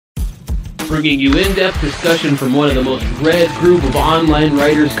bringing you in-depth discussion from one of the most read group of online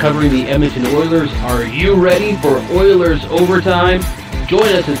writers covering the Edmonton Oilers. Are you ready for Oilers Overtime? Join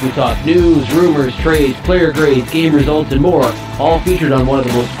us as we talk news, rumors, trades, player grades, game results, and more, all featured on one of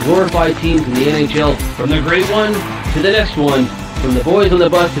the most glorified teams in the NHL, from the great one to the next one, from the boys on the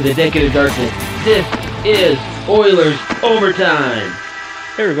bus to the decade of darkness. This is Oilers Overtime.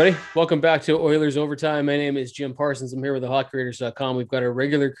 Hey everybody, welcome back to Oilers Overtime. My name is Jim Parsons. I'm here with thehockeyraters.com. We've got our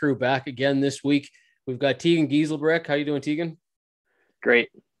regular crew back again this week. We've got Teagan Giselbrecht. How you doing, Teagan? Great.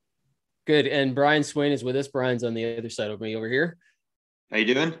 Good. And Brian Swane is with us. Brian's on the other side of me over here. How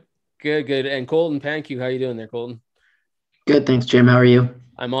you doing? Good. And Colton Pankiw, how you doing there, Colton? Good, thanks, Jim. How are you?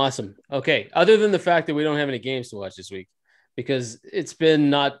 I'm awesome. Okay, other than the fact that we don't have any games to watch this week, because it's been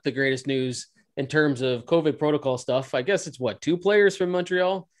not the greatest news in terms of COVID protocol stuff. I guess it's two players from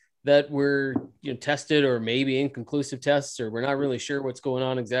Montreal that were tested, or maybe inconclusive tests, or we're not really sure what's going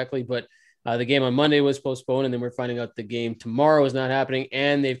on exactly. But the game on Monday was postponed, and then we're finding out the game tomorrow is not happening,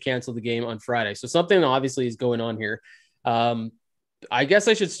 and they've canceled the game on Friday. So something obviously is going on here. I guess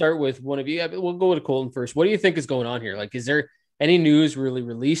I should start with one of you. We'll go with Colton first. What do you think is going on here? Like, is there any news really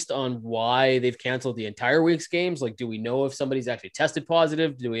released on why they've canceled the entire week's games? Like, do we know if somebody's actually tested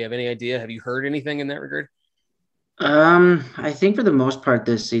positive? Do we have any idea? Have you heard anything in that regard? I think for the most part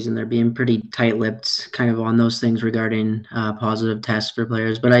this season, they're being pretty tight-lipped kind of on those things regarding positive tests for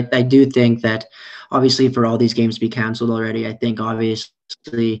players. But I do think that obviously for all these games to be canceled already, I think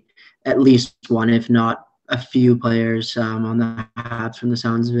obviously at least one, if not a few players on the Habs, from the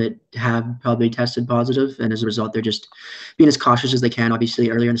sounds of it, have probably tested positive, and as a result, they're just being as cautious as they can. Obviously,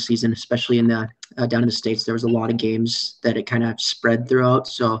 earlier in the season, especially in the down in the States, there was a lot of games that it kind of spread throughout,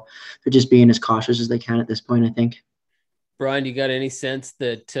 so they're just being as cautious as they can at this point, I think. Brian, you got any sense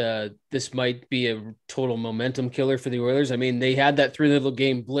that this might be a total momentum killer for the Oilers? I mean, they had that 3-little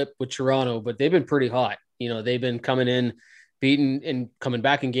game blip with Toronto, but they've been pretty hot. They've been coming in, beaten and coming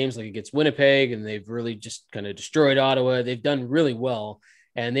back in games like against Winnipeg, and they've really just kind of destroyed Ottawa. They've done really well,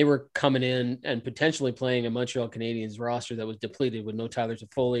 and they were coming in and potentially playing a Montreal Canadiens roster that was depleted with no Tyler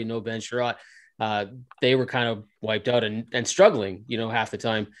Toffoli, no Ben Sherratt. They were kind of wiped out and struggling, half the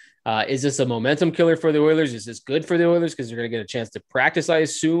time. Is this a momentum killer for the Oilers? Is this good for the Oilers because they're going to get a chance to practice, I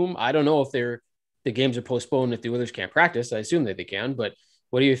assume? I don't know if the games are postponed if the Oilers can't practice. I assume that they can, but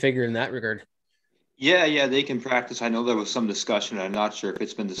what do you figure in that regard? Yeah, they can practice. I know there was some discussion. I'm not sure if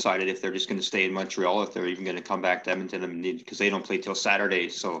it's been decided if they're just going to stay in Montreal, if they're even going to come back to Edmonton, because they don't play till Saturday.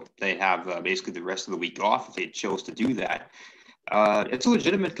 So they have basically the rest of the week off if they chose to do that. It's a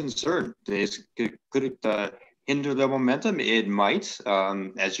legitimate concern. Could it hinder the momentum? It might.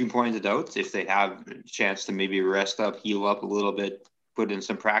 As you pointed out, if they have a chance to maybe rest up, heal up a little bit, put in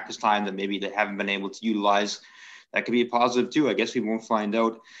some practice time that maybe they haven't been able to utilize, that could be a positive too. I guess we won't find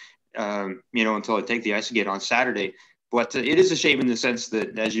out until I take the ice again on Saturday. But it is a shame in the sense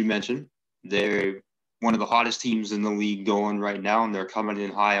that, as you mentioned, they're one of the hottest teams in the league going right now, and they're coming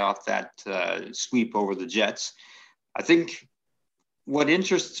in high off that sweep over the Jets. I think what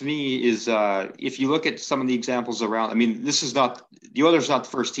interests me is if you look at some of the examples around, the Oilers not the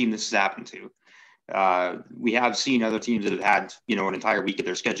first team this has happened to. We have seen other teams that have had, an entire week of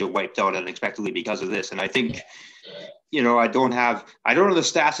their schedule wiped out unexpectedly because of this. And I think, I don't know the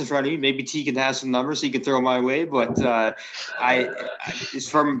stats in front of me. Maybe Teagan has some numbers he can throw my way, but it's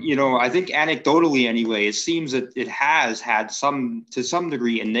from, I think anecdotally anyway, it seems that it has had to some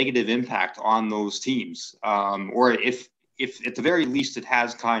degree a negative impact on those teams. Or if at the very least it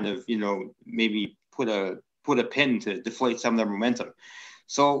has kind of, maybe put a pin to deflate some of their momentum.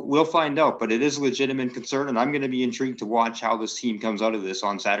 So we'll find out, but it is a legitimate concern, and I'm going to be intrigued to watch how this team comes out of this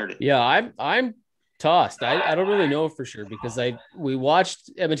on Saturday. Yeah, I'm tossed. I don't really know for sure, because we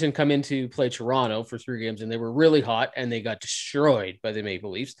watched Edmonton come in to play Toronto for 3 games, and they were really hot, and they got destroyed by the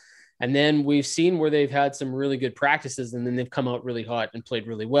Maple Leafs. And then we've seen where they've had some really good practices, and then they've come out really hot and played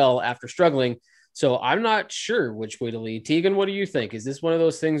really well after struggling. So I'm not sure which way to lead. Teagan, what do you think? Is this one of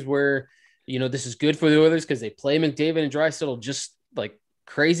those things where, this is good for the Oilers because they play McDavid and Draisaitl just like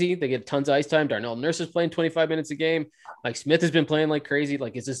crazy? They get tons of ice time. Darnell Nurse is playing 25 minutes a game. Mike Smith has been playing like crazy.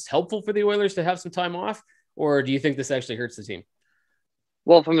 Like, is this helpful for the Oilers to have some time off, or do you think this actually hurts the team?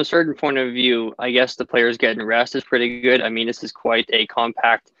 Well, from a certain point of view, I guess the players getting rest is pretty good. I mean, this is quite a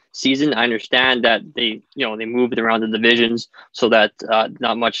compact season. I understand that they moved around the divisions so that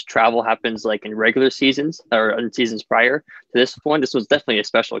not much travel happens like in regular seasons or in seasons prior to this one. This was definitely a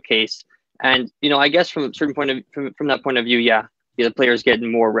special case. And, I guess from a certain point from that point of view, the players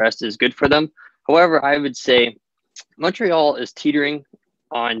getting more rest is good for them. However, I would say Montreal is teetering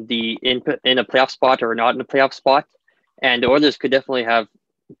on the in a playoff spot or not in a playoff spot. And the Oilers could definitely have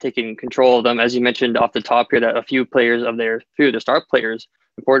taking control of them. As you mentioned off the top here, that a few of their star players,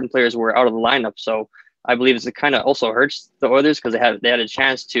 important players, were out of the lineup. So I believe it kind of also hurts the Oilers because they had a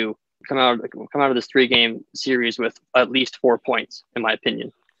chance to come out of this 3-game series with at least 4 points, in my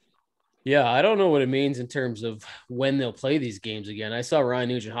opinion. Yeah, I don't know what it means in terms of when they'll play these games again. I saw Ryan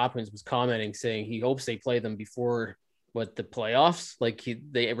Nugent-Hopkins was commenting saying he hopes they play them before the playoffs, like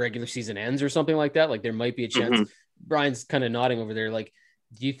the regular season ends or something like that. Like there might be a chance. Mm-hmm. Brian's kind of nodding over there. Like,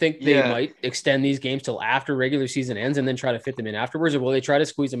 do you think they might extend these games till after regular season ends and then try to fit them in afterwards, or will they try to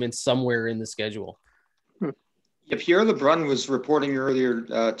squeeze them in somewhere in the schedule? Yeah, Pierre LeBrun was reporting earlier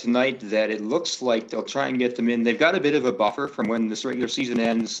tonight that it looks like they'll try and get them in. They've got a bit of a buffer from when this regular season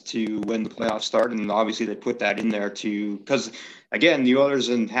ends to when the playoffs start, and obviously they put that in there because, again, the Oilers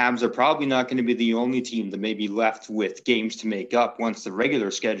and Habs are probably not going to be the only team that may be left with games to make up once the regular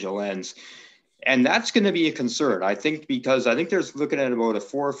schedule ends. And that's going to be a concern, I think, because I think there's looking at about a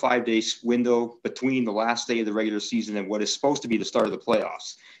 4 or 5 day window between the last day of the regular season and what is supposed to be the start of the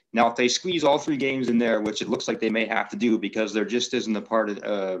playoffs. Now, if they squeeze all 3 games in there, which it looks like they may have to do because there just isn't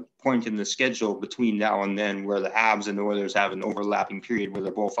a point in the schedule between now and then where the Habs and the Oilers have an overlapping period where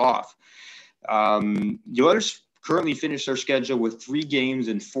they're both off. The Oilers currently finish their schedule with 3 games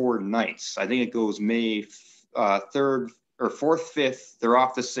and 4 nights. I think it goes May 3rd or 4th, 5th. They're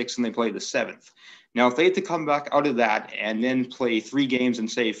off the 6th and they play the 7th. Now, if they had to come back out of that and then play 3 games and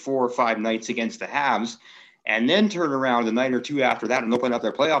say 4 or 5 nights against the Habs, and then turn around a night or 2 after that and open up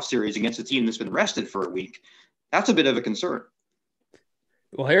their playoff series against a team that's been rested for a week, that's a bit of a concern.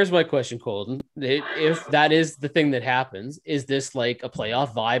 Well, here's my question, Colton. If that is the thing that happens, is this like a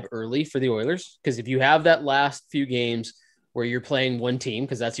playoff vibe early for the Oilers? Because if you have that last few games where you're playing one team,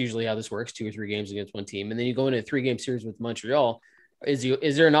 because that's usually how this works, 2 or 3 games against one team, and then you go into a 3-game series with Montreal, is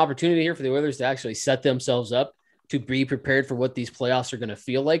there an opportunity here for the Oilers to actually set themselves up to be prepared for what these playoffs are going to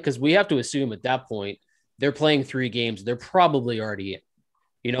feel like? Because we have to assume at that point, they're playing 3 games. They're probably already in.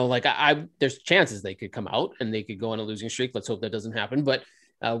 You know, like there's chances they could come out and they could go on a losing streak. Let's hope that doesn't happen. But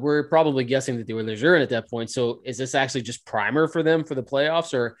we're probably guessing that the Oilers are in at that point. So is this actually just primer for them for the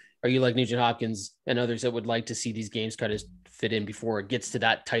playoffs? Or are you like Nugent Hopkins and others that would like to see these games kind of fit in before it gets to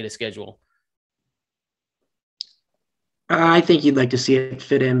that tight a schedule? I think you'd like to see it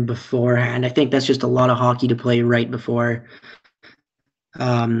fit in beforehand. I think that's just a lot of hockey to play right before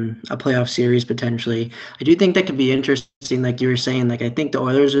a playoff series potentially. I do think that could be interesting, like you were saying. Like I think the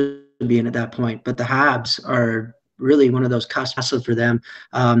Oilers would be in at that point, but the Habs are really one of those cusps for them.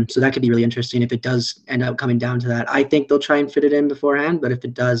 So that could be really interesting if it does end up coming down to that. I think they'll try and fit it in beforehand, but if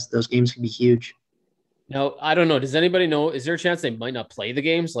it does, those games could be huge. Now, I don't know. Does anybody know? Is there a chance they might not play the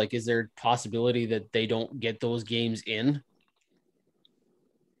games? Like, is there a possibility that they don't get those games in?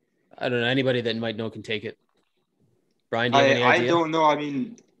 I don't know. Anybody that might know can take it. Brian, do you have any idea? I don't know. I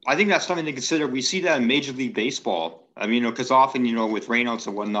mean, I think that's something to consider. We see that in Major League Baseball. I mean, because often, with rainouts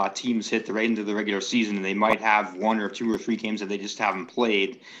and whatnot, teams hit the right into the regular season and they might have 1 or 2 or 3 games that they just haven't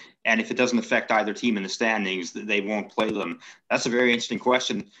played. And if it doesn't affect either team in the standings, they won't play them. That's a very interesting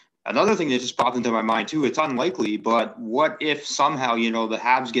question. Another thing that just popped into my mind, too, it's unlikely, but what if somehow, the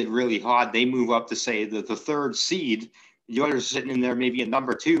Habs get really hot, they move up to, say, the 3rd seed, the Oilers are sitting in there maybe a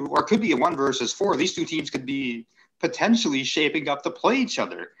number 2, or it could be a 1 versus 4. These 2 teams could be potentially shaping up to play each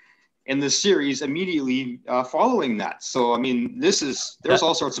other in the series immediately following that. So, I mean, there's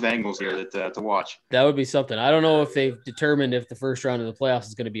all sorts of angles here to watch. That would be something. I don't know if they've determined if the first round of the playoffs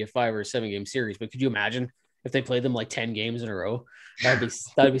is going to be a 5 or a 7-game series, but could you imagine if they played them like 10 games in a row? That'd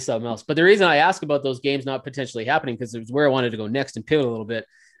be something else. But the reason I ask about those games not potentially happening, because it was where I wanted to go next and pivot a little bit,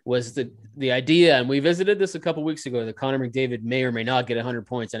 was the idea, and we visited this a couple weeks ago, that Connor McDavid may or may not get 100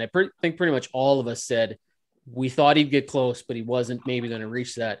 points. And I think pretty much all of us said we thought he'd get close, but he wasn't maybe going to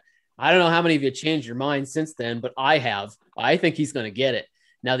reach that. I don't know how many of you changed your mind since then, but I have. I think he's going to get it.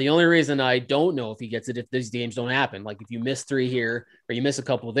 Now, the only reason I don't know if he gets it, if these games don't happen, like if you miss 3 here or you miss a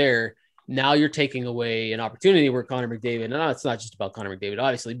couple there, now you're taking away an opportunity where Connor McDavid, and it's not just about Connor McDavid,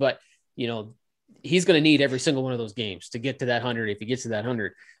 obviously, but, he's going to need every single one of those games to get to that 100 if he gets to that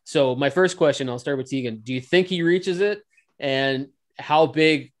 100. So my first question, I'll start with Teagan. Do you think he reaches it? And how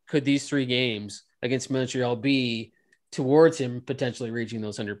big could these 3 games against Montreal be towards him potentially reaching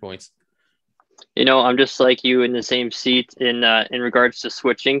those 100 points? I'm just like you in the same seat in regards to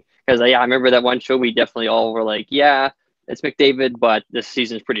switching, because I remember that one show we definitely all were like, yeah, it's McDavid, but this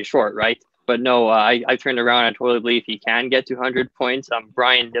season's pretty short, right? But no, I turned around. I totally believe he can get to 100 points.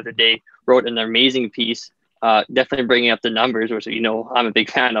 Brian the other day wrote an amazing piece, definitely bringing up the numbers, which I'm a big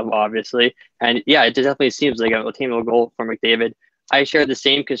fan of, obviously. And yeah, it definitely seems like a attainable goal for McDavid. I share the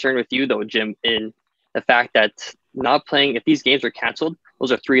same concern with you, though, Jim, in the fact that not playing, if these games are canceled,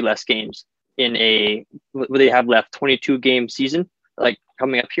 those are 3 less games in what they have left, 22 game season, like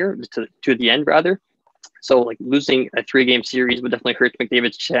coming up here to the end rather. So like losing a 3-game series would definitely hurt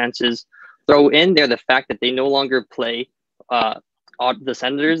McDavid's chances. Throw in there the fact that they no longer play the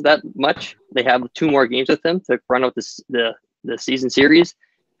Senators that much. They have 2 more games with them to run out the season series,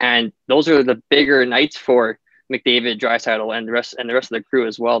 and those are the bigger nights for McDavid, Draisaitl, and the rest of the crew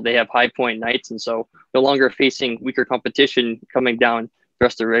as well. They have high point nights, and so no longer facing weaker competition coming down the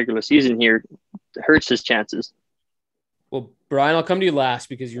rest of the regular season here hurts his chances. Well, Brian, I'll come to you last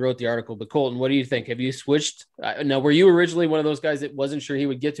because you wrote the article. But Colton, what do you think? Have you switched? Now, were you originally one of those guys that wasn't sure he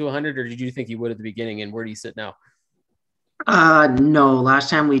would get to 100, or did you think he would at the beginning? And where do you sit now? No. Last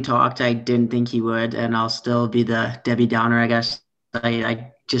time we talked, I didn't think he would, and I'll still be the Debbie Downer, I guess.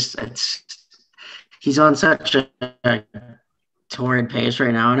 He's on such a torrid pace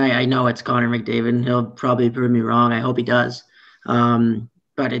right now, and I know it's Connor McDavid, and he'll probably prove me wrong. I hope he does.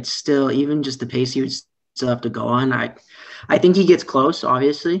 But it's still, even just the pace he would still have to go on. I think he gets close,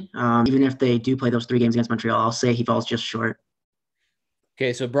 obviously. Even if they do play those 3 games against Montreal, I'll say he falls just short.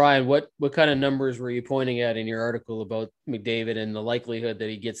 Okay, so Brian, what kind of numbers were you pointing at in your article about McDavid and the likelihood that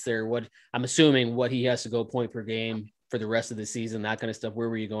he gets there? What I'm assuming what he has to go point per game for the rest of the season, that kind of stuff. Where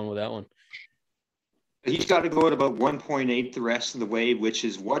were you going with that one? He's got to go at about 1.8 the rest of the way, which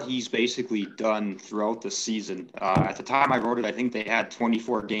is what he's basically done throughout the season. At the time I wrote it, I think they had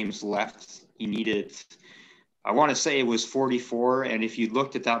 24 games left. He needed, I want to say it was 44. And if you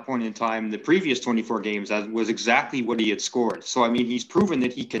looked at that point in time, the previous 24 games, that was exactly what he had scored. So, I mean, he's proven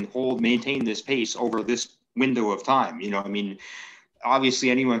that he can maintain this pace over this window of time. Obviously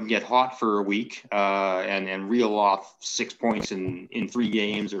anyone can get hot for a week and reel off 6 points in 3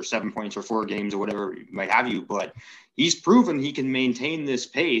 games or 7 points or 4 games or whatever you might have you. But he's proven he can maintain this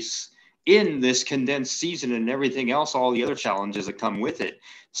pace in this condensed season and everything else, all the other challenges that come with it.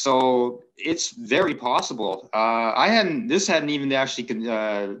 So it's very possible. I hadn't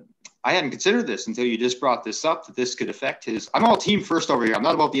considered this until you just brought this up, that this could affect his. I'm all team first over here. I'm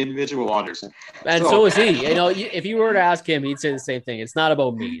not about the individual honors. And so is he. If you were to ask him, he'd say the same thing. It's not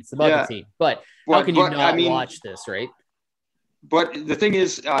about me. It's about the team. But how can you not watch this, right? But the thing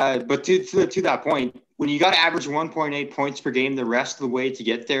is, but to that point, when you got to average 1.8 points per game the rest of the way to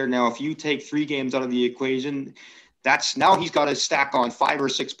get there, now if you take 3 games out of the equation, now he's got to stack on 5 or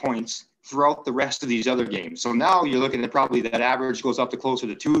 6 points throughout the rest of these other games. So now you're looking at probably that average goes up to closer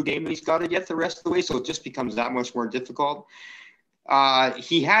to 2 a game that he's got to get the rest of the way. So it just becomes that much more difficult.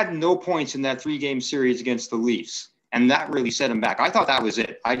 He had no points in that 3-game series against the Leafs, and that really set him back. I thought that was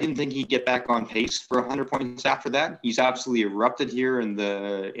it. I didn't think he'd get back on pace for 100 points after that. He's absolutely erupted here in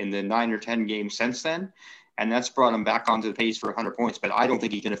the 9 or 10 games since then. And that's brought him back onto the pace for 100 points. But I don't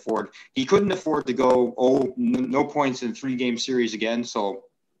think he couldn't afford to go, no points in a 3-game series again. So,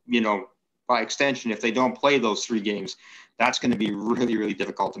 by extension, if they don't play those 3 games, that's going to be really, really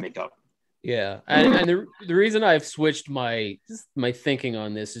difficult to make up. Yeah. And the reason I've switched my thinking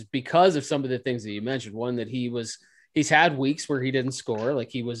on this is because of some of the things that you mentioned. One, that he's had weeks where he didn't score, like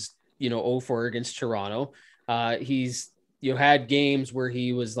he was, 0-4 against Toronto. He's, had games where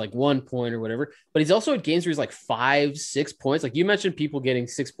he was like 1 point or whatever, but he's also had games where he's like 5, 6 points. Like you mentioned people getting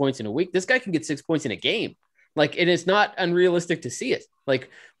 6 points in a week. This guy can get 6 points in a game. Like, it is not unrealistic to see it. Like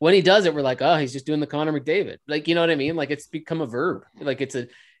when he does it, we're like, oh, he's just doing the Connor McDavid. Like, you know what I mean? Like it's become a verb. Like it's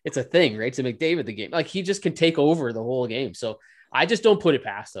a thing, right? To McDavid the game. Like he just can take over the whole game. So I just don't put it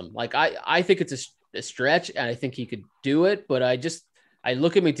past him. Like I think it's a stretch and I think he could do it, but I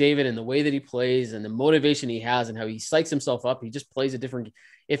look at McDavid and the way that he plays and the motivation he has and how he psychs himself up. He just plays a different.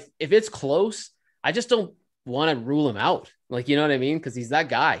 If it's close, I just don't want to rule him out. Like, you know what I mean? Because he's that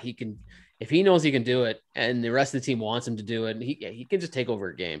guy. He can, if he knows he can do it and the rest of the team wants him to do it, he can just take over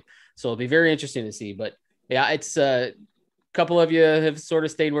a game. So it'll be very interesting to see. But yeah, it's a couple of you have sort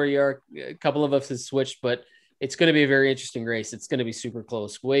of stayed where you are. A couple of us have switched, but it's going to be a very interesting race. It's going to be super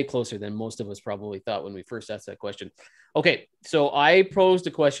close, way closer than most of us probably thought when we first asked that question. Okay, so I posed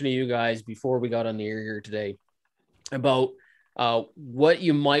a question to you guys before we got on the air here today about what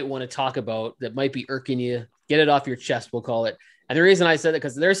you might want to talk about that might be irking you. Get it off your chest, we'll call it. And the reason I said that,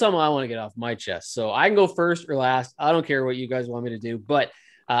 because there's something I want to get off my chest. So I can go first or last. I don't care what you guys want me to do. But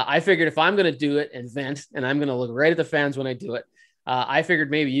I figured if I'm going to do it and vent, and I'm going to look right at the fans when I do it, I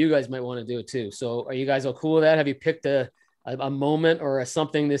figured maybe you guys might want to do it too. So are you guys all cool with that? Have you picked a moment or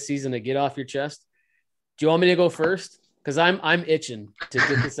something this season to get off your chest? Do you want me to go first? Because I'm itching to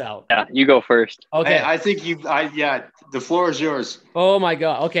get this out. Yeah, you go first. Okay. I think the floor is yours. Oh my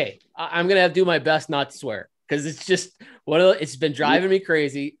God. Okay. I'm going to have to do my best not to swear. because it's just it's been driving me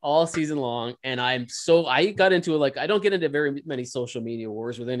crazy all season long. And I got into it. Like, I don't get into very many social media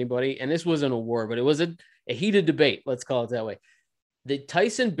wars with anybody. And this wasn't a war, but it was a heated debate. Let's call it that way. The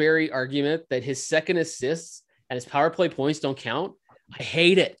Tyson Barrie argument that his second assists and his power play points don't count. I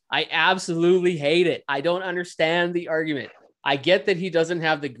hate it. I absolutely hate it. I don't understand the argument. I get that he doesn't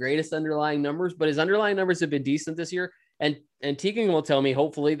have the greatest underlying numbers, but his underlying numbers have been decent this year. And Teagan will tell me,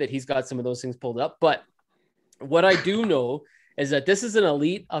 hopefully, that he's got some of those things pulled up. But what I do know is that this is an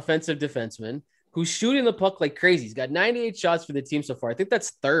elite offensive defenseman who's shooting the puck like crazy. He's got 98 shots for the team so far. I think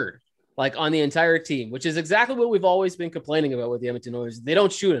that's third, like, on the entire team, which is exactly what we've always been complaining about with the Edmonton Oilers. They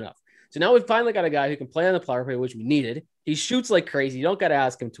don't shoot enough. So now we've finally got a guy who can play on the power play, which we needed. He shoots like crazy. You don't got to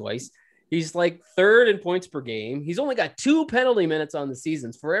ask him twice. He's like third in points per game. He's only got 2 penalty minutes on the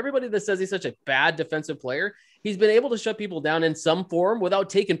seasons. For everybody that says he's such a bad defensive player, he's been able to shut people down in some form without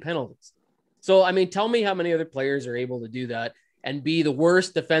taking penalties. So, I mean, tell me how many other players are able to do that and be the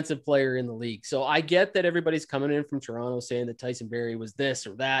worst defensive player in the league. So I get that everybody's coming in from Toronto saying that Tyson Barrie was this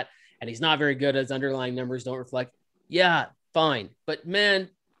or that, and he's not very good. His underlying numbers don't reflect. Yeah, fine. But, man,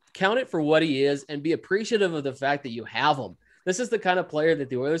 count it for what he is and be appreciative of the fact that you have him. This is the kind of player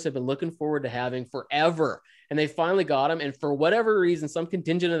that the Oilers have been looking forward to having forever. And they finally got him. And for whatever reason, some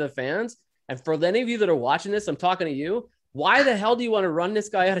contingent of the fans, and for any of you that are watching this, I'm talking to you. Why the hell do you want to run this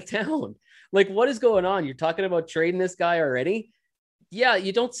guy out of town? Like, what is going on? You're talking about trading this guy already? Yeah,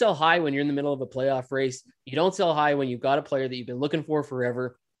 you don't sell high when you're in the middle of a playoff race. You don't sell high when you've got a player that you've been looking for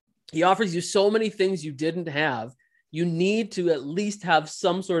forever. He offers you so many things you didn't have. You need to at least have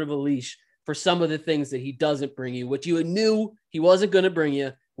some sort of a leash for some of the things that he doesn't bring you, which you knew he wasn't going to bring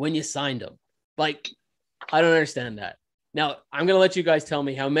you when you signed him. Like, I don't understand that. Now, I'm going to let you guys tell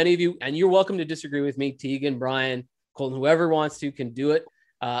me how many of you, and you're welcome to disagree with me, Teagan, Brian, Colton, whoever wants to can do it.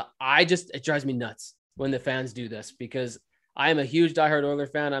 It drives me nuts when the fans do this, because I am a huge diehard Oiler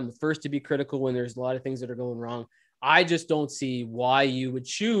fan. I'm the first to be critical when there's a lot of things that are going wrong. I just don't see why you would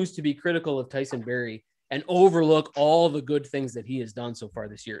choose to be critical of Tyson Barrie and overlook all the good things that he has done so far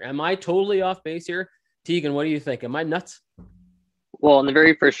this year. Am I totally off base here? Teagan, what do you think? Am I nuts? Well, in the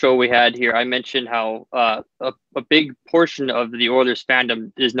very first show we had here, I mentioned how a big portion of the Oilers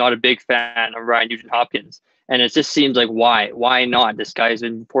fandom is not a big fan of Ryan Nugent-Hopkins. And it just seems like, why not? This guy's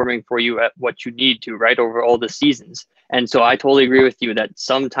been performing for you at what you need to, right, over all the seasons. And so I totally agree with you that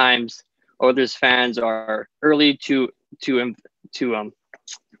sometimes Oilers fans are early who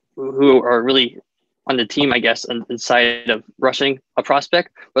are really on the team, I guess, on the side of rushing a prospect,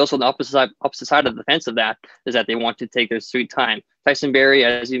 but also on the opposite side of the fence of that is that they want to take their sweet time. Tyson Barrie,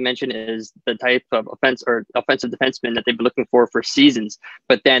 as you mentioned, is the type of offensive defenseman that they've been looking for seasons,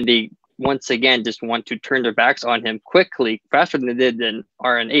 but then they once again just want to turn their backs on him quickly, faster than they did in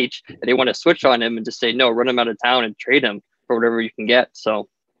RNH. And they want to switch on him and just say, no, run him out of town and trade him for whatever you can get. So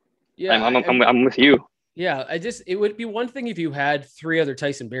yeah, I'm with you. Yeah, it would be one thing if you had 3 other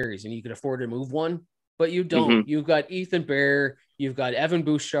Tyson Barries and you could afford to move one, but you don't. Mm-hmm. You've got Ethan Bear, you've got Evan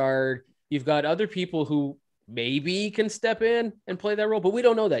Bouchard, you've got other people who maybe can step in and play that role, but we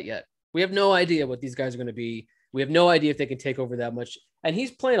don't know that yet. We have no idea what these guys are going to be. We have no idea if they can take over that much. And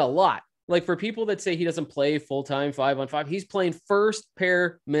he's playing a lot. Like, for people that say he doesn't play full-time 5-on-5, he's playing first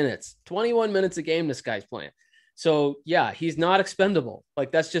pair minutes, 21 minutes a game this guy's playing. So yeah, he's not expendable.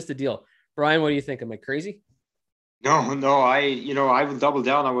 Like, that's just the deal. Brian, what do you think? Am I crazy? No, I would double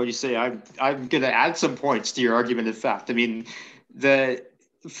down on what you say. I'm going to add some points to your argument. In fact, I mean,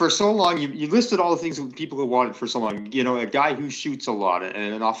 for so long, you listed all the things that people have wanted for so long. A guy who shoots a lot and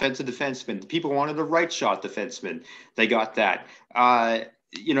an offensive defenseman. People wanted a right shot defenseman. They got that. How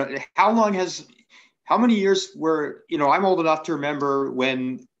many years were, I'm old enough to remember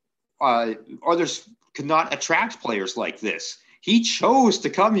when others could not attract players like this. He chose to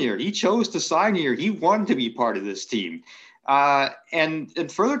come here. He chose to sign here. He wanted to be part of this team.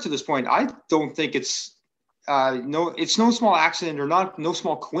 And further to this point, I don't think it's no small accident or no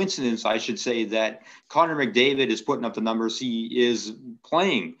small coincidence, I should say, that Connor McDavid is putting up the numbers he is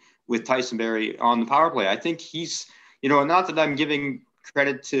playing with Tyson Barrie on the power play. I think he's, not that I'm giving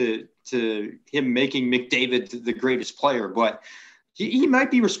credit to him making McDavid the greatest player, but he might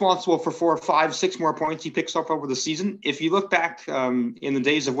be responsible for 4, 5, 6 more points he picks up over the season. If you look back in the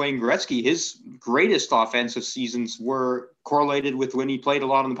days of Wayne Gretzky, his greatest offensive seasons were correlated with when he played a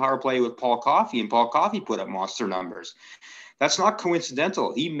lot on the power play with Paul Coffey, and Paul Coffey put up monster numbers. That's not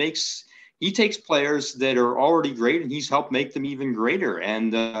coincidental. He takes players that are already great and he's helped make them even greater.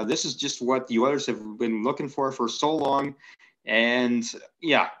 And this is just what the Oilers have been looking for so long. And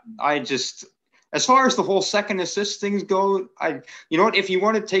yeah, As far as the whole second assist things go, you know what? If you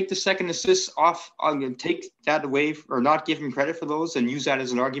want to take the second assist off, take that away or not give him credit for those and use that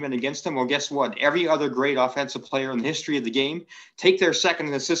as an argument against him, well, guess what? Every other great offensive player in the history of the game, take their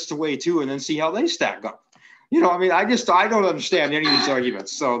second assist away too, and then see how they stack up. You know, I mean, I don't understand any of these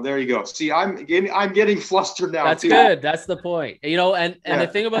arguments. So there you go. See, I'm getting flustered now. That's too. good. That's the point. You know, and the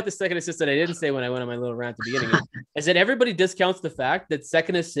thing about the second assist that I didn't say when I went on my little rant at the beginning is that everybody discounts the fact that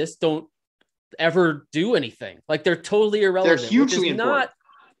second assists don't ever do anything. Like they're totally irrelevant. They're hugely important.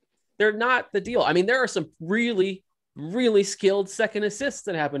 They're not the deal. I mean, there are some really, really skilled second assists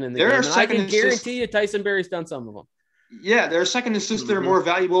that happen in the game. Are And I can assists. guarantee you Tyson Berry's done some of them. Yeah, there are second assists that are more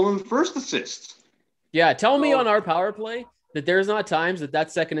valuable than the first assists. Yeah, tell me on our power play that there's not times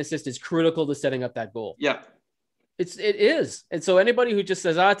that second assist is critical to setting up that goal. Yeah. It is. And so anybody who just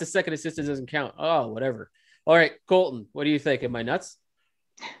says, it's a second assist, it doesn't count. Oh, whatever. All right, Colton, what do you think? Am I nuts?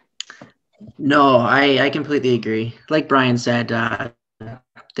 No, I completely agree. Like Brian said,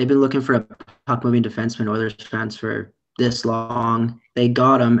 they've been looking for a puck-moving defenseman, Oilers fans, for this long. They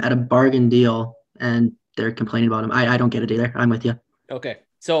got him at a bargain deal, and they're complaining about him. I don't get it either. I'm with you. Okay.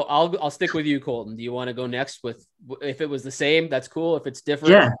 So I'll stick with you, Colton. Do you want to go next with, if it was the same, that's cool. If it's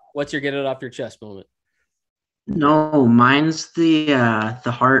different, what's your get it off your chest moment? No, mine's the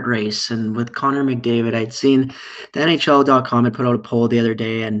Hart race. And with Connor McDavid, I'd seen the NHL.com had put out a poll the other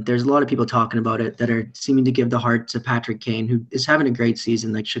day, and there's a lot of people talking about it that are seeming to give the Hart to Patrick Kane, who is having a great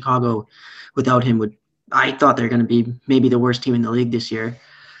season. Like Chicago, without him, I thought they're going to be maybe the worst team in the league this year.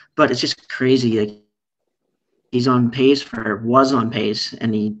 But it's just crazy. Like, was on pace,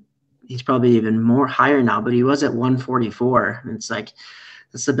 and he's probably even more higher now, but he was at 144. And it's like,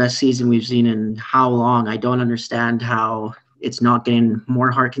 that's the best season we've seen in how long? I don't understand how it's not getting more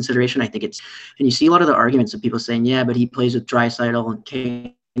Hart consideration. I think and you see a lot of the arguments of people saying, yeah, but he plays with Draisaitl and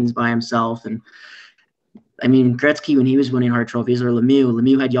Kane's by himself. And I mean, Gretzky, when he was winning Hart trophies, or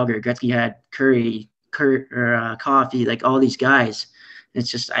Lemieux had Yager, Gretzky had Curry, Coffey, like all these guys. It's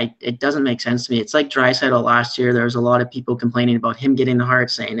just, it doesn't make sense to me. It's like Draisaitl last year. There was a lot of people complaining about him getting the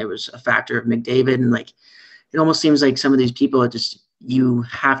Hart, saying it was a factor of McDavid. And like, it almost seems like some of these people you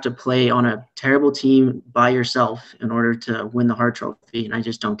have to play on a terrible team by yourself in order to win the Hart Trophy. And I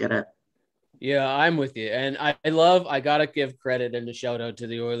just don't get it. Yeah, I'm with you. And I got to give credit and a shout out to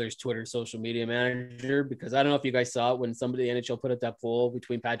the Oilers Twitter social media manager, because I don't know if you guys saw it when somebody in the NHL put up that poll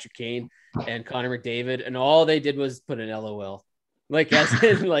between Patrick Kane and Connor McDavid, and all they did was put an LOL. Like, as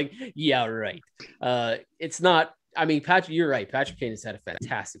in, like, yeah, right. It's not, I mean, Patrick, you're right. Patrick Kane has had a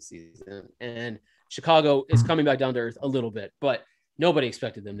fantastic season, and Chicago is coming back down to earth a little bit, but nobody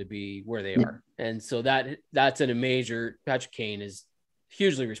expected them to be where they are. And so that's a major, Patrick Kane is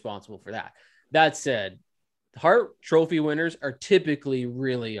hugely responsible for that. That said, Hart Trophy winners are typically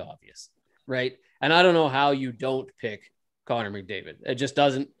really obvious, right? And I don't know how you don't pick Connor McDavid. It just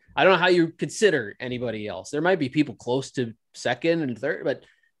doesn't. I don't know how you consider anybody else. There might be people close to second and third, but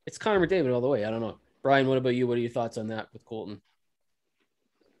it's Connor McDavid all the way. I don't know. Brian, what about you? What are your thoughts on that with Colton?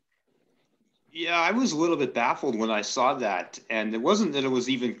 Yeah, I was a little bit baffled when I saw that. And it wasn't that it was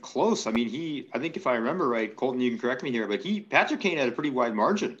even close. I mean, I think if I remember right, Colton, you can correct me here, but Patrick Kane had a pretty wide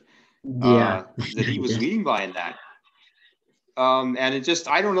margin that he was leading by in that. And it just,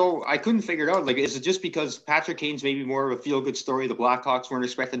 I don't know. I couldn't figure it out. Like, is it just because Patrick Kane's maybe more of a feel-good story? The Blackhawks weren't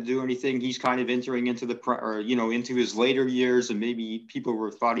expected to do anything. He's kind of entering into into his later years, and maybe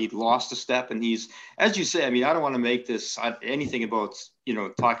people thought he'd lost a step. And he's, as you say, I mean, I don't want to make this anything about,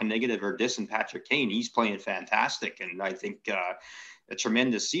 talking negative or dissing Patrick Kane. He's playing fantastic, and I think a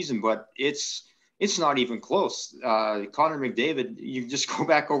tremendous season, but it's not even close. Connor McDavid, you just go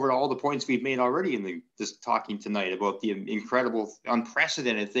back over all the points we've made already in this talking tonight about the incredible,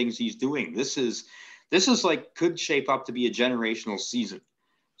 unprecedented things he's doing. This is like, could shape up to be a generational season.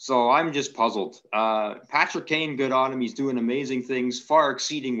 So I'm just puzzled. Patrick Kane, good on him. He's doing amazing things, far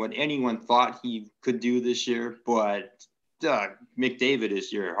exceeding what anyone thought he could do this year. But McDavid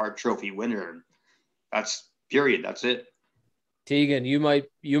is your Hart Trophy winner. That's period. That's it. Teagan,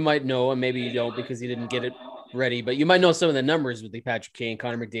 you might know, and maybe you don't because you didn't get it ready, but you might know some of the numbers with the Patrick Kane,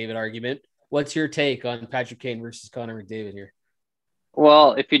 Connor McDavid argument. What's your take on Patrick Kane versus Connor McDavid here?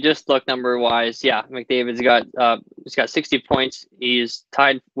 Well, if you just look number wise, yeah, McDavid's got 60 points. He's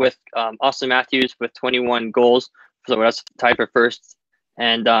tied with Austin Matthews with 21 goals, so that's tied for first.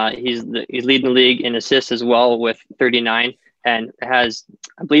 And he's leading the league in assists as well with 39, and has,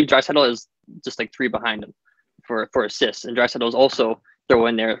 I believe, Draisaitl is just like 3 behind him for assists, and Draisaitl is also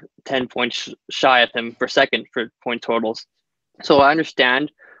throwing there 10 points shy of him for second for point totals. So I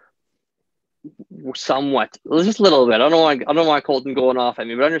understand somewhat, just a little bit. I don't want Colton going off at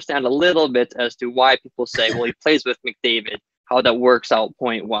me, but understand a little bit as to why people say, well, he plays with McDavid, how that works out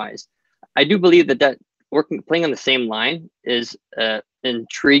point wise. I do believe that playing on the same line is an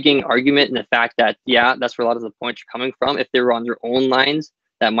intriguing argument in the fact that, yeah, that's where a lot of the points are coming from. If they were on their own lines,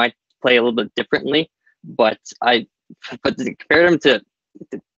 that might play a little bit differently. But to compare them to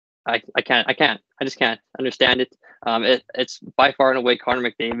I just can't understand it. It's by far and away Connor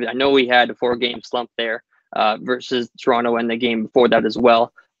McDavid. I know we had a 4-game slump there versus Toronto and the game before that as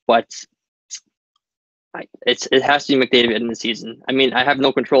well, but it has to be McDavid in the season. I mean, I have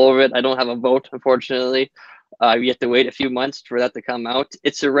no control over it. I don't have a vote, unfortunately. We have to wait a few months for that to come out.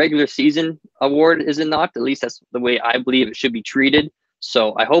 It's a regular season award, is it not? At least that's the way I believe it should be treated.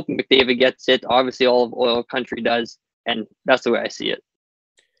 So I hope McDavid gets it. Obviously, all of Oil Country does, and that's the way I see it.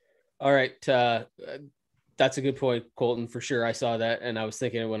 All right. That's a good point, Colton, for sure. I saw that, and I was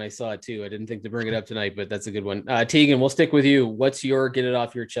thinking it when I saw it too. I didn't think to bring it up tonight, but that's a good one. Teagan, we'll stick with you. What's your get it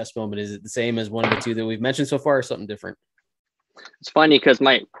off your chest moment? Is it the same as one of the two that we've mentioned so far, or something different? It's funny because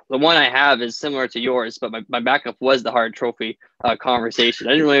the one I have is similar to yours, but my backup was the Hart Trophy conversation.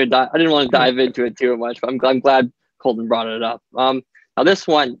 I didn't want to dive into it too much, but I'm glad Colton brought it up. Now this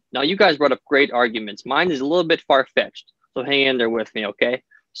one, you guys brought up great arguments. Mine is a little bit far-fetched, so hang in there with me, okay?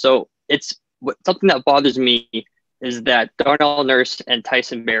 So it's something that bothers me is that Darnell Nurse and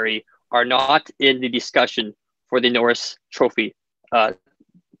Tyson Barrie are not in the discussion for the Norris Trophy,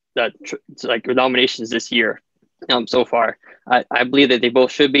 nominations this year. So far, I believe that they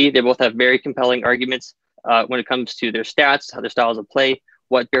both should be. They both have very compelling arguments when it comes to their stats, how their styles of play,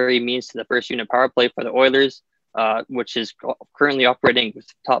 what Barrie means to the first unit power play for the Oilers, which is currently operating with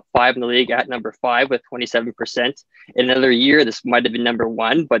top 5 in the league at number 5 with 27%. In another year, this might have been number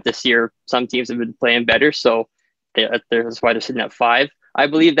 1, but this year some teams have been playing better, so that's why they're sitting at 5. I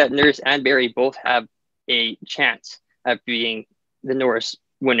believe that Nurse and Barrie both have a chance at being the Norris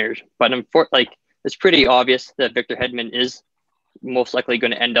winners, but it's pretty obvious that Victor Hedman is most likely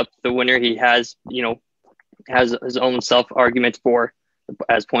going to end up the winner. He has his own self arguments for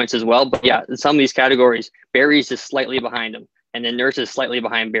as points as well. But yeah, in some of these categories, Barrie's just slightly behind him, and then Nurse is slightly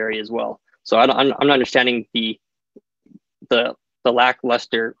behind Barrie as well. So I'm not understanding the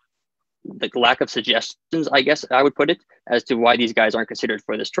lackluster, the lack of suggestions, I guess I would put it, as to why these guys aren't considered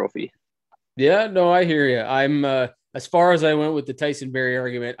for this trophy. Yeah, no, I hear you. I'm as far as I went with the Tyson Barrie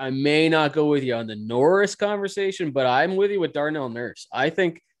argument, I may not go with you on the Norris conversation, but I'm with you with Darnell Nurse. I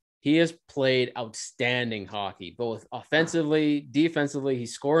think he has played outstanding hockey, both offensively, defensively.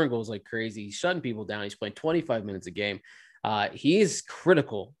 He's scoring goals like crazy. He's shutting people down. He's playing 25 minutes a game. He's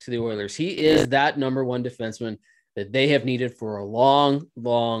critical to the Oilers. He is that number 1 defenseman that they have needed for a long,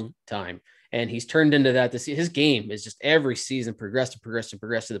 long time. And he's turned into that. His game is just every season progressed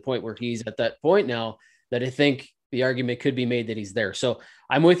to the point where he's at that point now that I think the argument could be made that he's there. So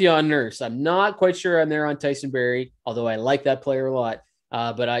I'm with you on Nurse. I'm not quite sure I'm there on Tyson Barrie, although I like that player a lot.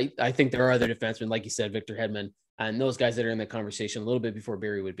 But I think there are other defensemen, like you said, Victor Hedman, and those guys that are in the conversation a little bit before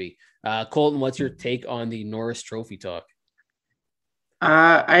Barrie would be. Colton, what's your take on the Norris Trophy talk?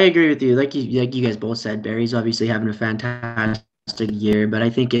 I agree with you. Like you guys both said, Barrie's obviously having a fantastic year, but I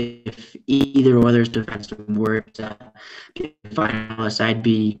think if either Oilers defenseman were to be finalist, I'd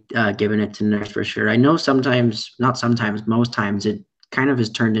be giving it to Nurse for sure. I know most times it kind of has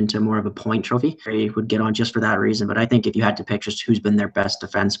turned into more of a point trophy. Barrie would get on just for that reason, but I think if you had to pick just who's been their best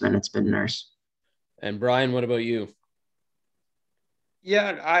defenseman, it's been Nurse. And Brian, what about you?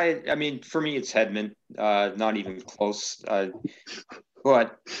 Yeah, I mean, for me, it's Hedman, not even close.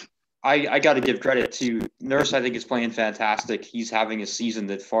 But I got to give credit to Nurse. I think is playing fantastic. He's having a season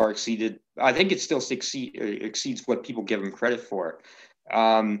that far exceeded. I think it still exceeds what people give him credit for.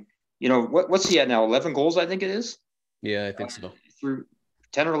 What's he at now? 11 goals, I think it is. Yeah, I think so. Through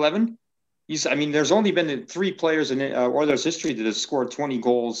 10 or 11. There's only been 3 players in Oilers history that have scored 20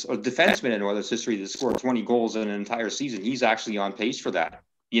 goals, or defensemen in Oilers history that scored 20 goals in an entire season. He's actually on pace for that.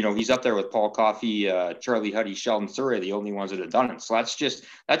 He's up there with Paul Coffey, Charlie Huddy, Sheldon Surrey, the only ones that have done it. So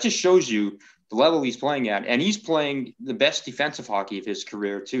that just shows you the level he's playing at. And he's playing the best defensive hockey of his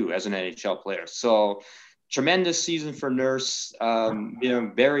career, too, as an NHL player. So tremendous season for Nurse.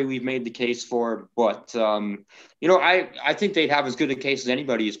 Barrie, we've made the case for. But, I think they'd have as good a case as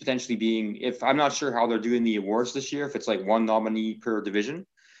anybody as potentially being, if I'm not sure how they're doing the awards this year, if it's like 1 nominee per division.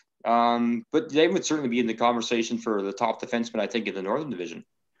 But they would certainly be in the conversation for the top defenseman, I think, in the Northern Division.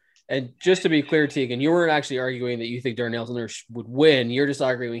 And just to be clear, Teagan, you weren't actually arguing that you think Darnell Nurse would win. You're just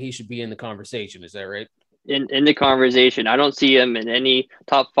arguing he should be in the conversation. Is that right? In the conversation. I don't see him in any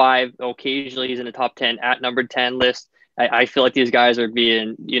top 5. Occasionally he's in the top 10 at number 10 list. I feel like these guys are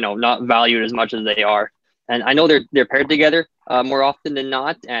being, not valued as much as they are. And I know they're paired together more often than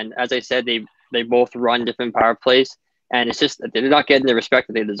not. And as I said, they both run different power plays, and it's just they're not getting the respect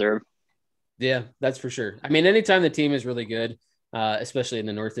that they deserve. Yeah, that's for sure. I mean, anytime the team is really good, especially in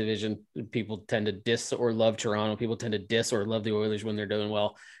the North Division, people tend to diss or love Toronto. People tend to diss or love the Oilers when they're doing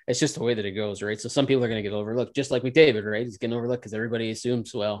well. It's just the way that it goes, right? So some people are going to get overlooked, just like McDavid, right? He's getting overlooked because everybody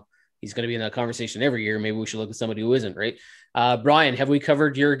assumes, well, he's going to be in that conversation every year. Maybe we should look at somebody who isn't, right? Brian, have we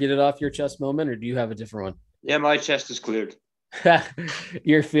covered your get it off your chest moment, or do you have a different one? Yeah, my chest is cleared.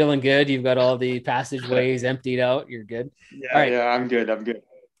 You're feeling good. You've got all the passageways emptied out. You're good. Yeah, all right. Yeah, I'm good.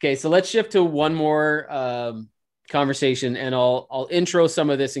 Okay, so let's shift to one more conversation, and I'll intro some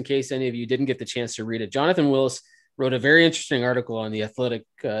of this in case any of you didn't get the chance to read it. Jonathan Willis wrote a very interesting article on The Athletic.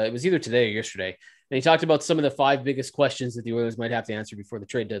 It was either today or yesterday, and he talked about some of the 5 biggest questions that the Oilers might have to answer before the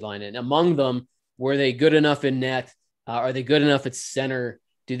trade deadline. And among them, were they good enough in net? Are they good enough at center?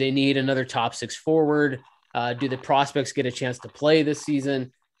 Do they need another top 6 forward? Do the prospects get a chance to play this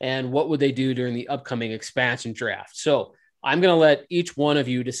season? And what would they do during the upcoming expansion draft? So I'm going to let each one of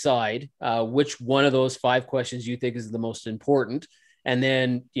you decide which one of those 5 questions you think is the most important. And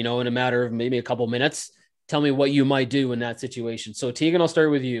then, in a matter of maybe a couple minutes, tell me what you might do in that situation. So Teagan, I'll start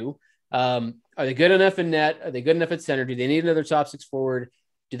with you. Are they good enough in net? Are they good enough at center? Do they need another top 6 forward?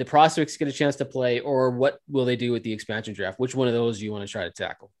 Do the prospects get a chance to play? Or what will they do with the expansion draft? Which one of those do you want to try to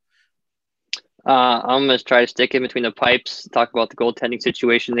tackle? I'm going to try to stick in between the pipes, talk about the goaltending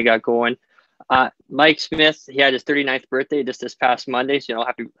situation they got going. Mike Smith, he had his 39th birthday just this past Monday. So,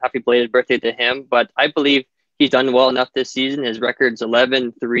 happy belated birthday to him. But I believe he's done well enough this season. His record's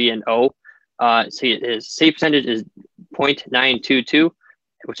 11-3-0. So his save percentage is .922,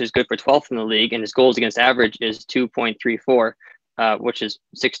 which is good for 12th in the league. And his goals against average is 2.34, which is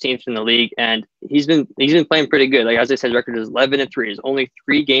 16th in the league. And he's been playing pretty good. Like, as I said, his record is 11-3. There's only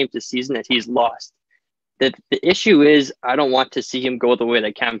 3 games this season that he's lost. The issue is I don't want to see him go the way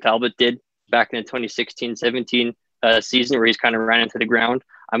that Cam Talbot did back in the 2016-17 season, where he's kind of ran into the ground.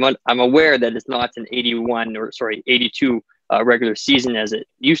 I'm aware that it's not an 82 regular season as it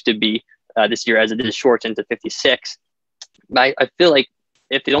used to be this year, as it is shortened to 56. But I feel like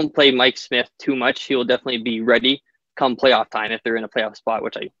if they don't play Mike Smith too much, he will definitely be ready come playoff time if they're in a playoff spot,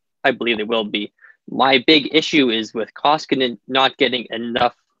 which I believe they will be. My big issue is with Koskinen not getting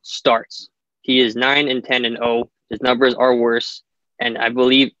enough starts. He is 9-10-0. His numbers are worse. And I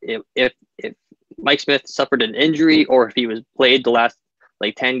believe if Mike Smith suffered an injury, or if he was played the last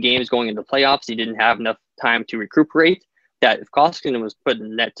 10 games going into playoffs, he didn't have enough time to recuperate, that if Koskinen was put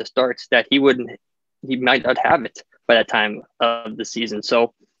in net to starts, that he might not have it by that time of the season.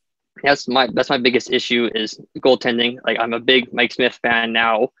 So that's my biggest issue is goaltending. I'm a big Mike Smith fan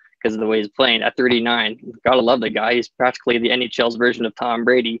now because of the way he's playing at 39. Gotta love the guy. He's practically the NHL's version of Tom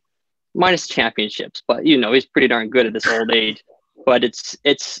Brady, minus championships, but he's pretty darn good at this old age. But it's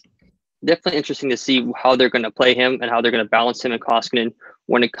definitely interesting to see how they're going to play him and how they're going to balance him and Koskinen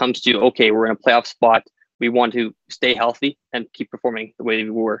when it comes to, okay, we're in a playoff spot. We want to stay healthy and keep performing the way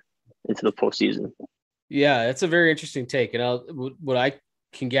we were into the postseason. Yeah, that's a very interesting take. And what I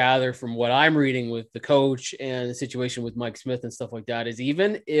can gather from what I'm reading with the coach and the situation with Mike Smith and stuff like that is,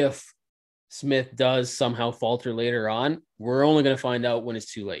 even if Smith does somehow falter later on, we're only going to find out when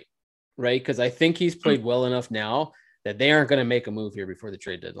it's too late, right? Because I think he's played well enough now that they aren't going to make a move here before the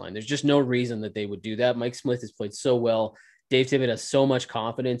trade deadline. There's just no reason that they would do that. Mike Smith has played so well. Dave Tippett has so much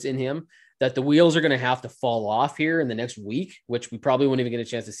confidence in him that the wheels are going to have to fall off here in the next week, which we probably won't even get a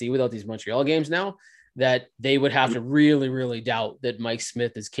chance to see without these Montreal games now, that they would have to really, really doubt that Mike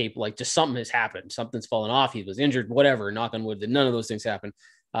Smith is capable. Just something has happened. Something's fallen off. He was injured, whatever, knock on wood, that none of those things happen.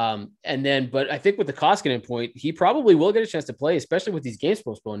 But I think with the Koskinen point, he probably will get a chance to play, especially with these games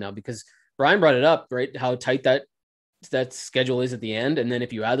postponed now, because Brian brought it up, right? How tight that schedule is at the end. And then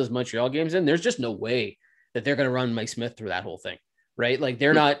if you add those Montreal games in, there's just no way that they're going to run Mike Smith through that whole thing, right?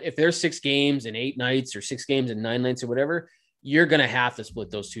 They're not, if there's 6 games in 8 nights or 6 games in 9 nights or whatever, you're going to have to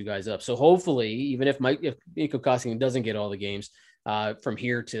split those 2 guys up. So hopefully, even if Mikko Koskinen doesn't get all the games from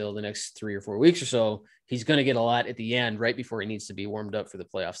here till the next 3 or 4 weeks or so, he's going to get a lot at the end, right before he needs to be warmed up for the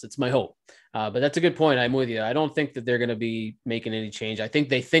playoffs. That's my hope. But that's a good point. I'm with you. I don't think that they're going to be making any change. I think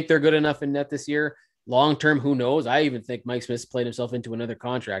they think they're good enough in net this year. Long term, who knows? I even think Mike Smith's played himself into another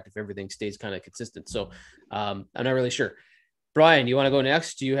contract if everything stays kind of consistent. So I'm not really sure. Brian, you want to go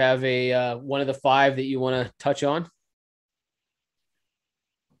next? Do you have a one of the 5 that you want to touch on?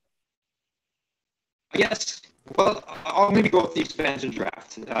 Yes. Well, I'll maybe go with the expansion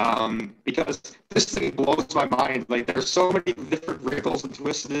draft because this thing blows my mind. Like, there's so many different wrinkles and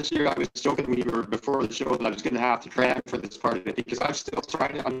twists this year. I was joking when you were before the show that I was going to have to cram for this part of it because I'm still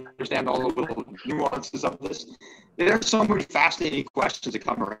trying to understand all the little nuances of this. There are so many fascinating questions that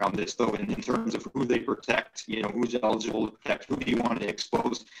come around this, though, in terms of who they protect, who's eligible to protect, who do you want to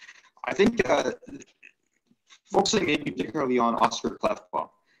expose. I think focusing maybe particularly on Oscar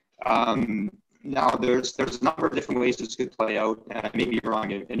Klefbom. Now, there's a number of different ways this could play out. I may be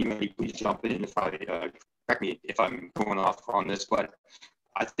wrong. If anybody, please jump in if I correct me if I'm going off on this. But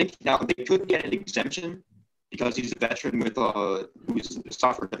I think now they could get an exemption because he's a veteran with who's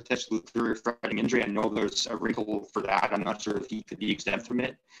suffered a potential career-threatening injury. I know there's a wrinkle for that. I'm not sure if he could be exempt from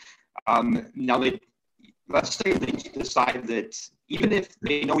it. Now, let's say they decide that even if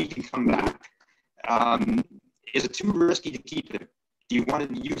they know he can come back, is it too risky to keep him? Do you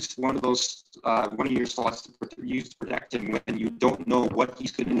want to use one of your slots to protect him when you don't know what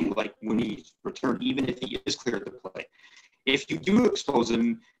he's going to be like when he's returned, even if he is cleared to play? If you do expose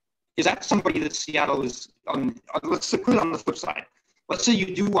him, is that somebody that Seattle is on? Let's put it on the flip side. Let's say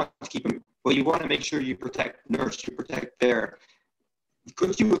you do want to keep him. Well, you want to make sure you protect Nurse, you protect Bear.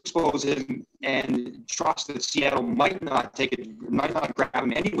 Could you expose him and trust that Seattle might not grab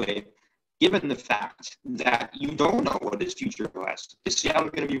him anyway? Given the fact that you don't know what his future holds, is Seattle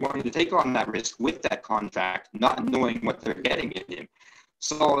going to be wanting to take on that risk with that contract, not knowing what they're getting in him?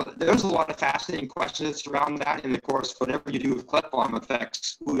 So there's a lot of fascinating questions around that. And of course, whatever you do with Klefbom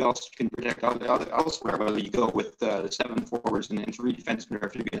affects who else you can protect elsewhere, whether you go with the 7 forwards and then 3 defensemen, or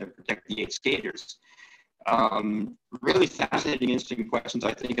if you're going to protect the 8 skaters. Really fascinating, interesting questions,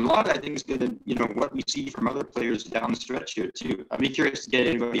 I think. And a lot of that, I think, is going to, what we see from other players down the stretch here, too. I'd be curious to get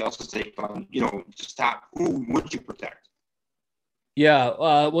anybody else's take on, just who would you protect? Yeah,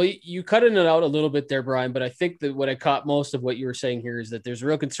 well, you cut in and out a little bit there, Brian, but I think that what I caught most of what you were saying here is that there's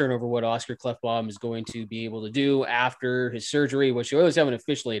real concern over what Oscar Klefbom is going to be able to do after his surgery, which you always haven't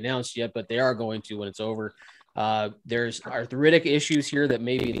officially announced yet, but they are going to when it's over. There's arthritic issues here that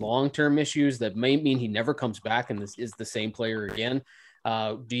may be long-term issues that may mean he never comes back and this is the same player again.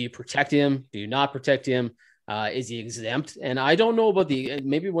 Do you protect him? Do you not protect him? Is he exempt? And I don't know about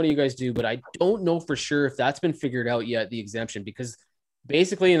maybe one of you guys do, but I don't know for sure if that's been figured out yet, the exemption, because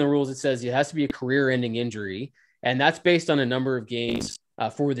basically in the rules, it says it has to be a career-ending injury. And that's based on a number of games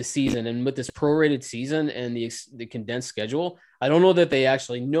for the season. And with this prorated season and the condensed schedule, I don't know that they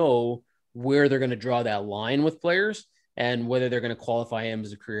actually know where they're going to draw that line with players and whether they're going to qualify him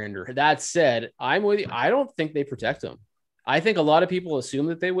as a career ender. That said, I'm with you. I don't think they protect him. I think a lot of people assume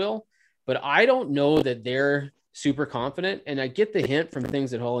that they will, but I don't know that they're super confident. And I get the hint from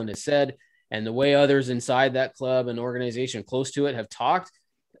things that Holland has said and the way others inside that club and organization close to it have talked.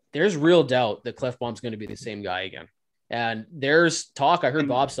 There's real doubt that Klefbom's going to be the same guy again. And there's talk. I heard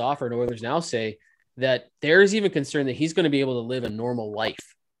Bob Stauffer and Oilers Now say that there's even concern that he's going to be able to live a normal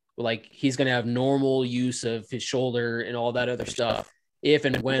life. Like he's going to have normal use of his shoulder and all that other stuff if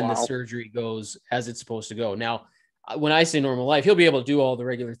and when the surgery goes as it's supposed to go. Now, when I say normal life, he'll be able to do all the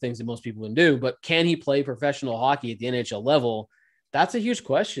regular things that most people can do, but can he play professional hockey at the NHL level? That's a huge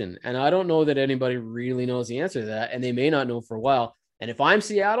question. And I don't know that anybody really knows the answer to that. And they may not know for a while. And if I'm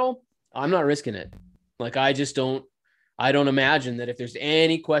Seattle, I'm not risking it. Like, I don't imagine that if there's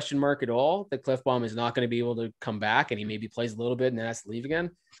any question mark at all, that Klefbom is not going to be able to come back and he maybe plays a little bit and then has to leave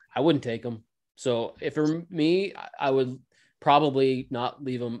again. I wouldn't take him. So if for me, I would probably not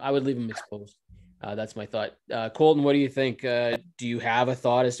leave him. I would leave him exposed. That's my thought. Colton, what do you think? Do you have a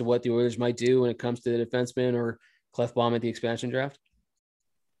thought as to what the Oilers might do when it comes to the defenseman or Klefbom at the expansion draft?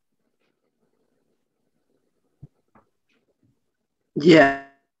 Yeah.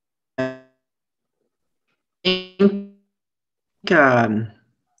 I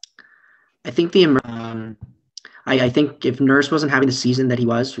think if Nurse wasn't having the season that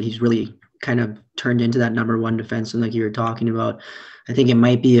he's really kind of turned into that number 1 defenseman like you were talking about. I think it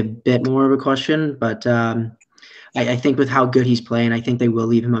might be a bit more of a question, but I think with how good he's playing, I think they will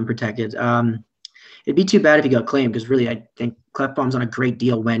leave him unprotected. It'd be too bad if he got claimed because really I think Klefbom's on a great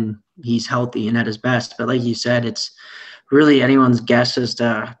deal when he's healthy and at his best. But like you said, it's really anyone's guess as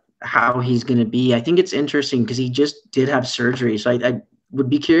to how he's going to be. I think it's interesting because he just did have surgery. So I would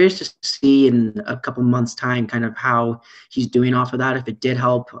be curious to see in a couple months' time kind of how he's doing off of that, if it did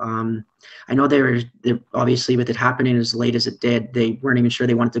help. I know they obviously with it happening as late as it did, they weren't even sure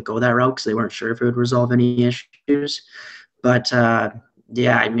they wanted to go that route because they weren't sure if it would resolve any issues. But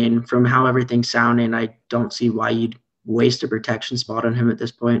yeah, I mean, from how everything's sounding, I don't see why you'd waste a protection spot on him at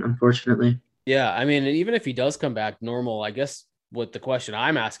this point, unfortunately. Yeah, I mean, even if he does come back normal, I guess what the question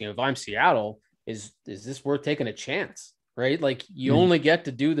I'm asking, if I'm Seattle, is this worth taking a chance, right? Like you only get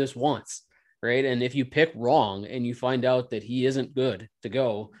to do this once, right? And if you pick wrong and you find out that he isn't good to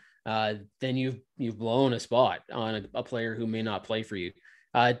go, then you've blown a spot on a player who may not play for you.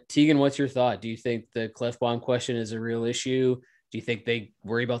 Teagan, what's your thought? Do you think the Clefbaum question is a real issue? Do you think they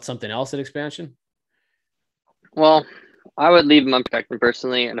worry about something else at expansion? Well, I would leave him unprotected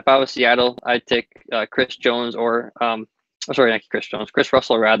personally, and if I was Seattle, I'd take Chris Jones or Chris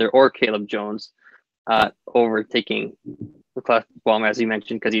Russell rather, or Caleb Jones over taking the Clefbaum, as you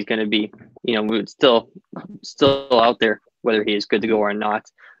mentioned, because he's going to be, still out there whether he is good to go or not.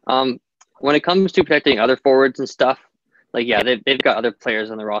 When it comes to protecting other forwards and stuff, like they've got other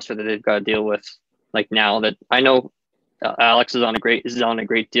players on the roster that they've got to deal with. Like now that I know Alex is on a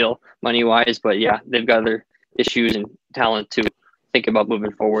great deal money wise, but they've got other issues and talent to think about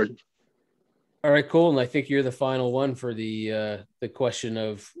moving forward. All right, cool. And I think you're the final one for the question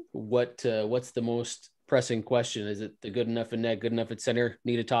of what's the most pressing question? Is it the good enough in net, good enough at center,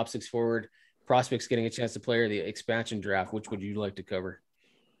 need a top six forward, prospects getting a chance to play, or the expansion draft? Which would you like to cover?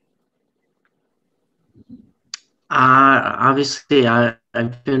 Obviously,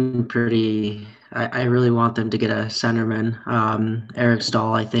 I've been pretty. I really want them to get a centerman. Eric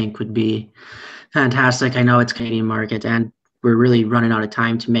Stahl, I think, would be fantastic. I know it's Canadian market, and we're really running out of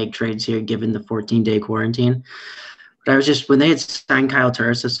time to make trades here, given the 14-day quarantine. But I was just when they had signed Kyle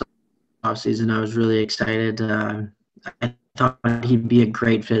Turris this offseason, I was really excited. I thought he'd be a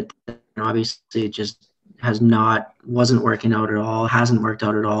great fit. And obviously, it just wasn't working out at all. Hasn't worked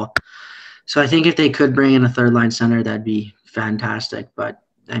out at all. So I think if they could bring in a third line center, that'd be fantastic. But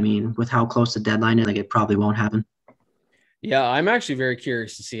I mean, with how close the deadline is, it probably won't happen. Yeah, I'm actually very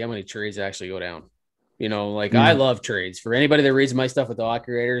curious to see how many trades actually go down. I love trades. For anybody that reads my stuff with the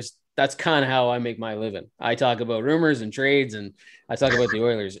Hockey Writers, that's kind of how I make my living. I talk about rumors and trades, and I talk about the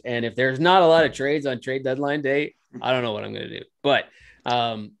Oilers. And if there's not a lot of trades on trade deadline day, I don't know what I'm going to do. But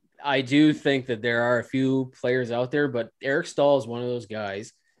I do think that there are a few players out there, but Eric Stahl is one of those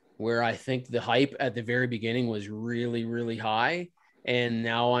guys where I think the hype at the very beginning was really, really high. And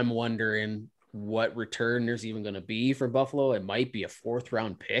now I'm wondering what return there's even going to be for Buffalo. It might be a 4th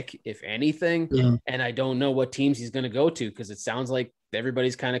round pick, if anything. Yeah. And I don't know what teams he's going to go to, because it sounds like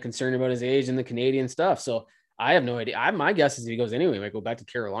everybody's kind of concerned about his age and the Canadian stuff. So I have no idea. My guess is if he goes anyway, he might go back to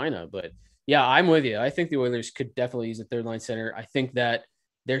Carolina. But yeah, I'm with you. I think the Oilers could definitely use a third line center. I think that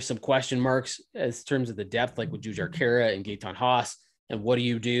there's some question marks as terms of the depth, like with Jujhar Khaira and Gaetan Haas. And what do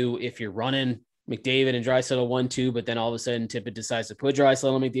you do if you're running McDavid and Draisaitl 1-2, but then all of a sudden Tippett decides to put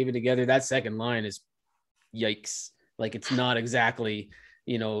Draisaitl and McDavid together? That second line is yikes. Like, it's not exactly,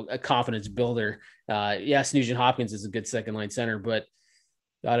 a confidence builder. Yes, Nugent Hopkins is a good second line center, but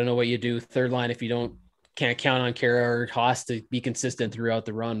I don't know what you do third line if you can't count on Khaira or Haas to be consistent throughout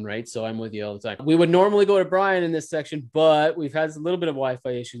the run, right? So I'm with you all the time. We would normally go to Brian in this section, but we've had a little bit of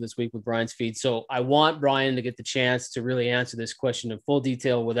Wi-Fi issue this week with Brian's feed. So I want Brian to get the chance to really answer this question in full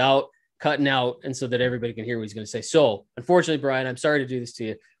detail without cutting out, and so that everybody can hear what he's going to say. So unfortunately, Brian, I'm sorry to do this to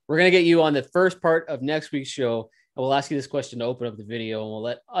you. We're going to get you on the first part of next week's show, and we'll ask you this question to open up the video, and we'll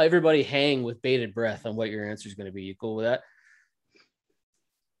let everybody hang with bated breath on what your answer is going to be. You cool with that?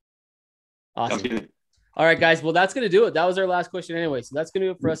 Awesome. All right, guys. Well, that's going to do it. That was our last question anyway. So that's going to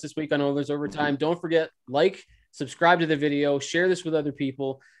do it for us this week on Oilers Overtime. Don't forget, subscribe to the video, share this with other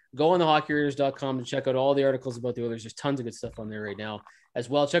people. Go on thehockeyreaders.com to check out all the articles about the Oilers. There's tons of good stuff on there right now as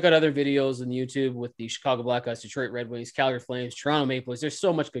well. Check out other videos on YouTube with the Chicago Blackhawks, Detroit Red Wings, Calgary Flames, Toronto Maple Leafs. There's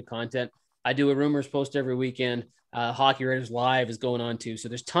so much good content. I do a rumors post every weekend. Hockey Writers Live is going on too. So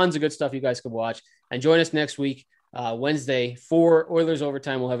there's tons of good stuff you guys can watch. And join us next week, Wednesday, for Oilers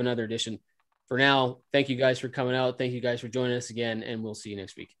Overtime. We'll have another edition. For now, thank you guys for coming out. Thank you guys for joining us again, and we'll see you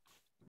next week.